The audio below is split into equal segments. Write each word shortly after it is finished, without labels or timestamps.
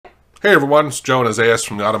Hey everyone, it's Joe and Isaias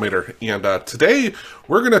from the-automator, and today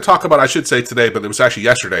we're going to talk about, I should say today, but it was actually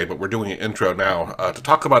yesterday, but we're doing an intro now, to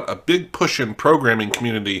talk about a big push in programming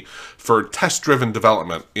community for test-driven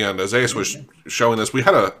development. And Isaias was showing this. We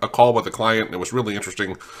had a call with a client, and it was really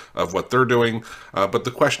interesting of what they're doing. But the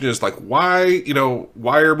question is, like, why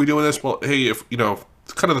are we doing this? Well, hey, if,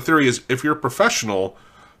 kind of the theory is, if you're a professional,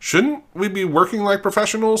 shouldn't we be working like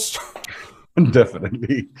professionals?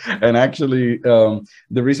 Definitely. And actually, the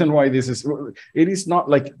reason why it is not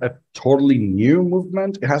like a totally new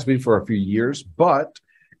movement. It has been for a few years, but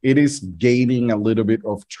it is gaining a little bit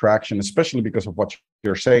of traction, especially because of what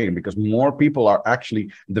you're saying, because more people are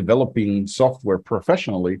actually developing software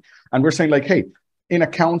professionally. And we're saying like, hey, in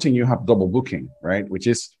accounting, you have double booking, right? Which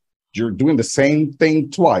is you're doing the same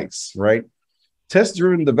thing twice, right?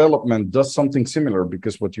 Test-driven development does something similar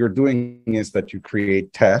because what you're doing is that you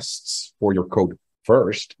create tests for your code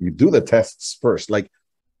first. You do the tests first. Like,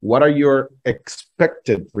 what are your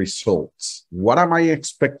expected results? What am I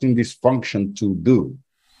expecting this function to do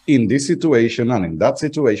in this situation and in that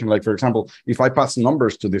situation? Like, for example, if I pass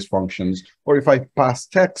numbers to these functions, or if I pass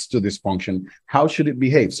text to this function, how should it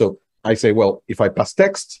behave? So I say, well, if I pass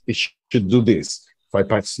text, it should do this. If I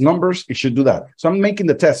pass numbers, it should do that. So I'm making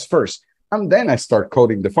the test first. And then I start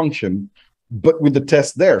coding the function, but with the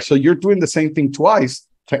test there. So you're doing the same thing twice,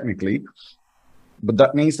 technically, but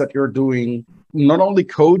that means that you're doing not only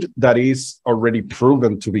code that is already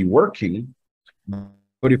proven to be working,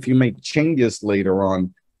 but if you make changes later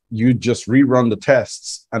on, you just rerun the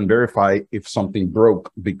tests and verify if something broke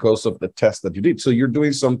because of the test that you did. So you're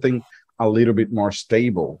doing something a little bit more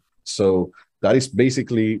stable. So that is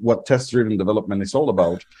basically what test-driven development is all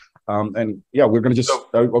about. And yeah, we're going to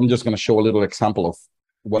I'm just going to show a little example of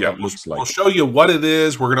what that looks like. We'll show you what it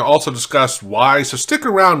is. We're going to also discuss why. So stick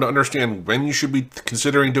around to understand when you should be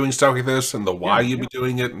considering doing stuff like this and the why you'd be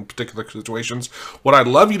doing it in particular situations. What I'd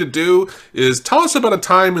love you to do is tell us about a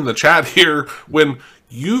time in the chat here when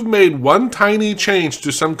you've made one tiny change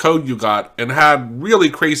to some code you got and had really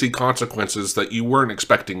crazy consequences that you weren't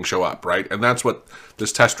expecting show up, right? And that's what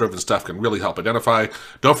this test-driven stuff can really help identify.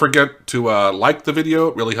 Don't forget to like the video.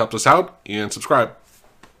 It really helps us out, and subscribe.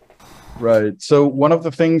 Right. So one of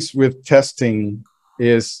the things with testing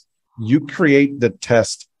is you create the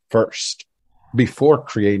test first before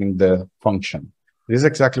creating the function. This is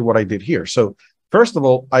exactly what I did here. So first of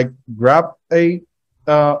all, I grab a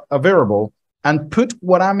variable and put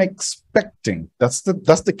what I'm expecting. That's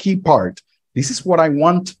the key part. This is what I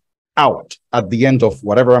want out at the end of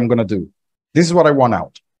whatever I'm going to do. This is what I want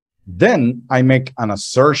out. Then I make an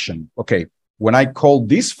assertion. Okay, when I call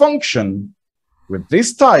this function with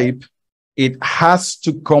this type, it has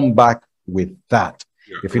to come back with that.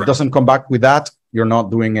 If it doesn't come back with that, you're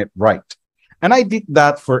not doing it right. And I did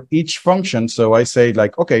that for each function. So I say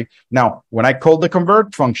like, okay, now when I call the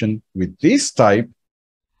convert function with this type,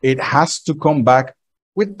 it has to come back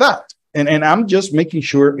with that. And I'm just making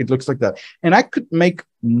sure it looks like that. And I could make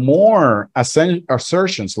more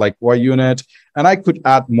assertions like YUnit, and I could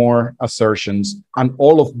add more assertions, and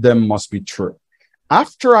all of them must be true.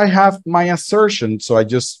 After I have my assertion, so I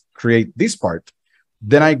just create this part,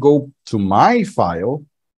 then I go to my file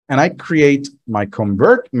and I create my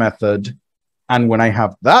convert method. And when I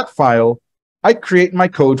have that file, I create my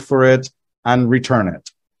code for it and return it.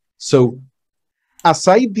 So as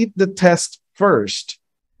I did the test first,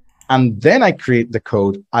 and then I create the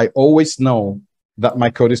code, I always know that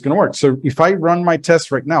my code is going to work. So if I run my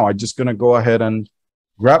test right now, I'm just going to go ahead and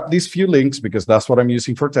grab these few links because that's what I'm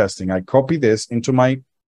using for testing. I copy this into my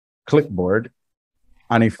clipboard.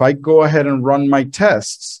 And if I go ahead and run my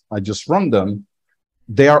tests, I just run them,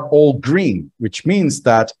 they are all green, which means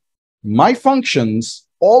that my functions,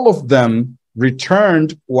 all of them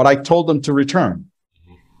returned what I told them to return.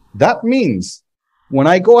 That means when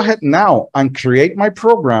I go ahead now and create my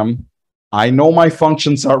program, I know my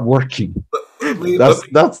functions are working.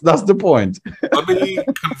 That's the point. Let me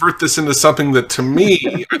convert this into something that, to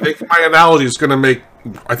me, I think my analogy is going to make.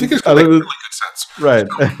 I think it's going to make really good sense. Right.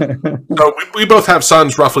 So we both have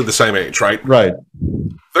sons roughly the same age, right? Right.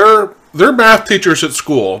 They're math teachers at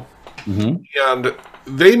school, and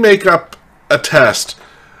they make up a test.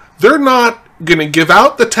 They're not going to give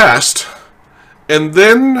out the test and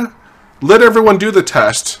then let everyone do the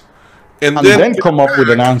test and then come up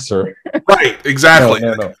with an answer. Right, exactly.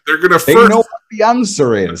 No. They're going to first know what the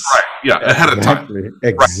answer is. Right, yeah, ahead of time.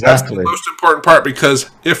 Exactly. Right. That's the most important part,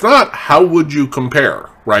 because if not, how would you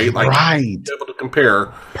compare, right? Like, right. Be able to compare.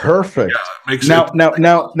 Perfect. Yeah, now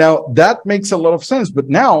that makes a lot of sense. But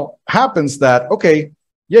now happens that, okay,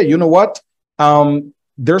 yeah, you know what?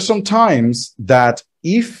 There's some times that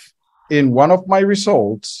if in one of my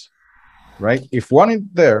results right? If one is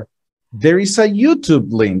there, there is a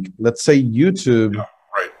YouTube link. Let's say YouTube,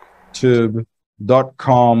 right.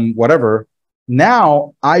 tube.com, whatever.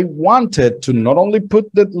 Now I wanted to not only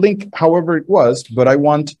put the link however it was, but I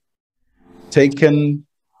want taken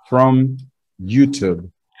from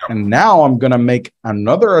YouTube. And now I'm going to make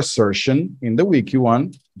another assertion in the wiki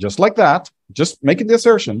one, just like that, just making the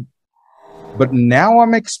assertion. But now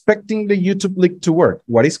I'm expecting the YouTube link to work.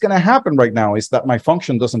 What is going to happen right now is that my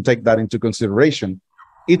function doesn't take that into consideration.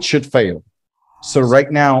 It should fail. So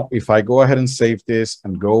right now, if I go ahead and save this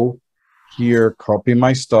and go here, copy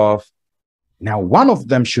my stuff, now one of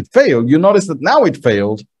them should fail. You notice that now it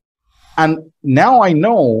failed. And now I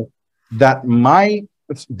know that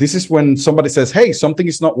this is when somebody says, hey, something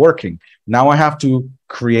is not working. Now I have to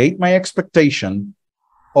create my expectation.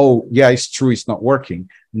 Oh, yeah, it's true, it's not working.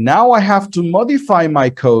 Now I have to modify my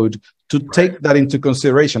code to take that into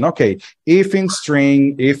consideration. Okay, if in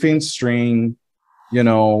string, in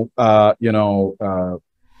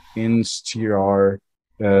str,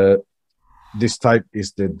 this type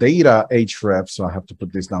is the data href, so I have to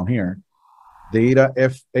put this down here. Data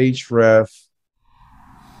f href,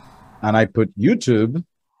 and I put YouTube,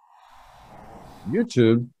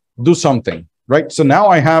 do something, right? So now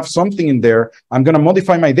I have something in there. I'm going to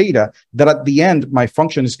modify my data that at the end, my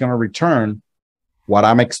function is going to return what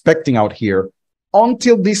I'm expecting out here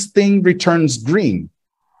until this thing returns green.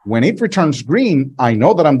 When it returns green, I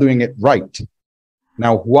know that I'm doing it right.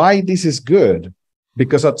 Now, why this is good?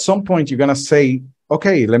 Because at some point you're going to say,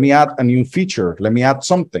 okay, let me add a new feature. Let me add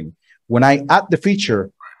something. When I add the feature,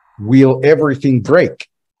 will everything break?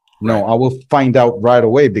 No, I will find out right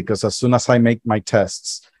away, because as soon as I make my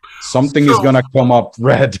tests, something is going to come up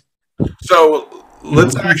red. So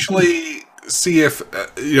let's actually see if,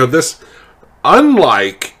 this,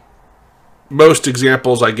 unlike most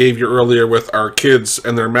examples I gave you earlier with our kids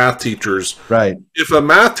and their math teachers, right? If a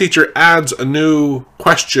math teacher adds a new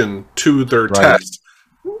question to their test,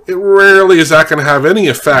 it rarely is that going to have any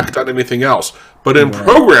effect on anything else. But in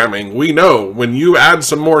programming, we know when you add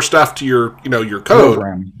some more stuff to your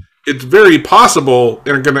code, it's very possible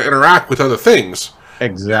they're going to interact with other things.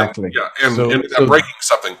 Exactly. And breaking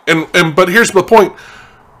something. But here's the point.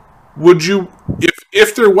 Would you,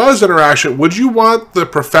 if there was interaction, would you want the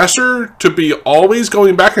professor to be always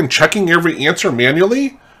going back and checking every answer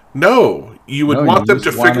manually? No, you would want them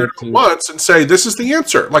to figure it out once and say, this is the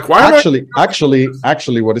answer. Like, why?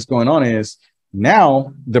 Actually, what is going on is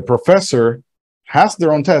now the professor has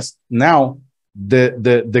their own test. Now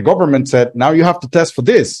the government said, now you have to test for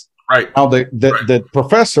this. Right. Now the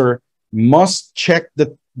professor must check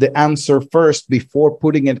the answer first before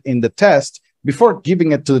putting it in the test, before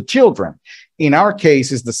giving it to the children. In our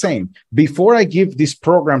case, it's the same. Before I give this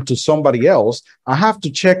program to somebody else, I have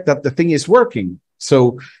to check that the thing is working.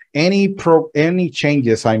 So any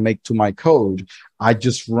changes I make to my code, I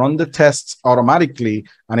just run the tests automatically,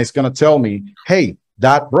 and it's going to tell me, hey,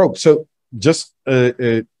 that broke. So just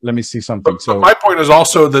let me see something. So my point is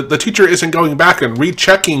also that the teacher isn't going back and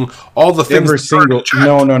rechecking all the things. Every single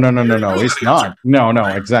no, it's not. No,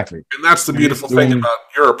 exactly. And that's the beautiful thing about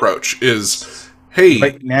your approach is, hey,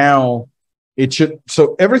 right now it should.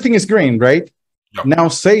 So everything is green, right? Yep. Now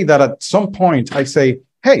say that at some point I say,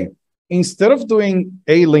 hey, instead of doing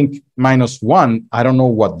a link -1, I don't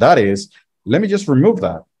know what that is. Let me just remove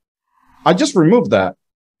that. I just removed that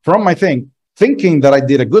from my thing, thinking that I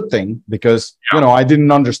did a good thing, because I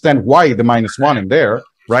didn't understand why the -1 in there,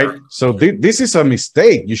 right? So this is a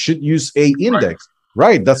mistake. You should use a index,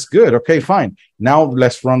 right? That's good. Okay, fine. Now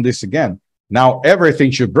let's run this again. Now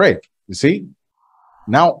everything should break. You see?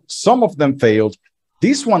 Now some of them failed.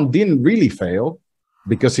 This one didn't really fail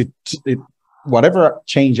because it whatever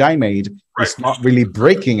change I made is not really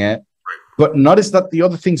breaking it. But notice that the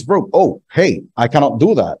other things broke. Oh, hey, I cannot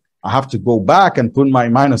do that. I have to go back and put my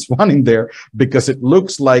 -1 in there because it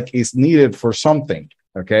looks like it's needed for something.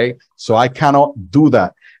 Okay, so I cannot do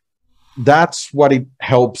that. That's what it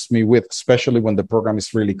helps me with, especially when the program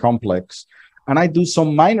is really complex. And I do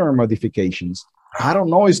some minor modifications. I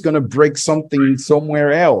don't know, it's going to break something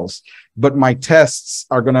somewhere else, but my tests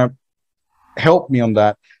are going to help me on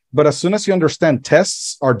that. But as soon as you understand,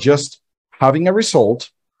 tests are just having a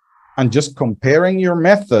result and just comparing your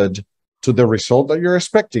method to the result that you're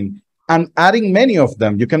expecting and adding many of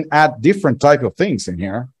them. You can add different type of things in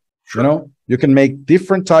here. You can make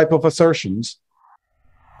different type of assertions.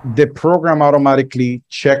 The program automatically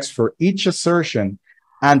checks for each assertion,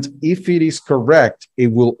 and if it is correct, it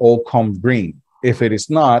will all come green. If it is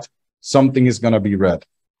not, something is going to be red.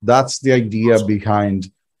 That's the idea behind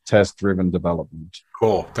test-driven development.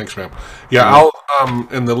 Cool. Thanks, man. Yeah, I'll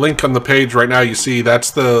in the link on the page right now, you see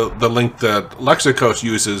that's the link that Lexicos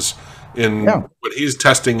uses in what he's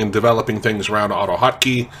testing and developing things around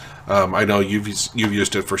AutoHotkey. I know you've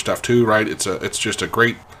used it for stuff too, right? It's just a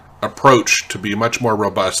great approach to be much more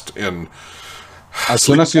robust in. As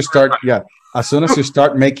soon as you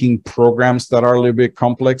start making programs that are a little bit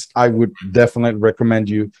complex, I would definitely recommend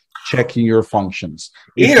you checking your functions.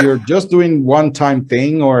 If you're just doing one-time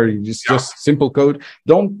thing or just simple code,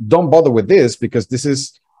 don't bother with this, because this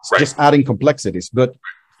is just adding complexities. But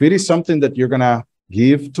if it is something that you're gonna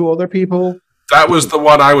give to other people, that was the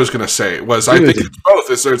one I was going to say. I think it's both.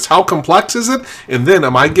 It's how complex is it, and then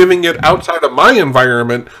am I giving it outside of my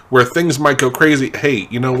environment where things might go crazy? Hey,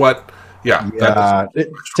 you know what?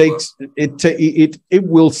 It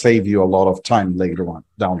will save you a lot of time later on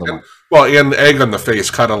down the line. Well, and egg on the face,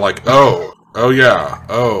 kind of like, oh yeah,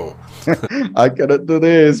 I cannot do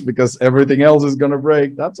this because everything else is going to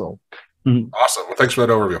break. That's all. Awesome. Well, thanks for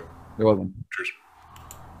that overview. You're welcome. Cheers.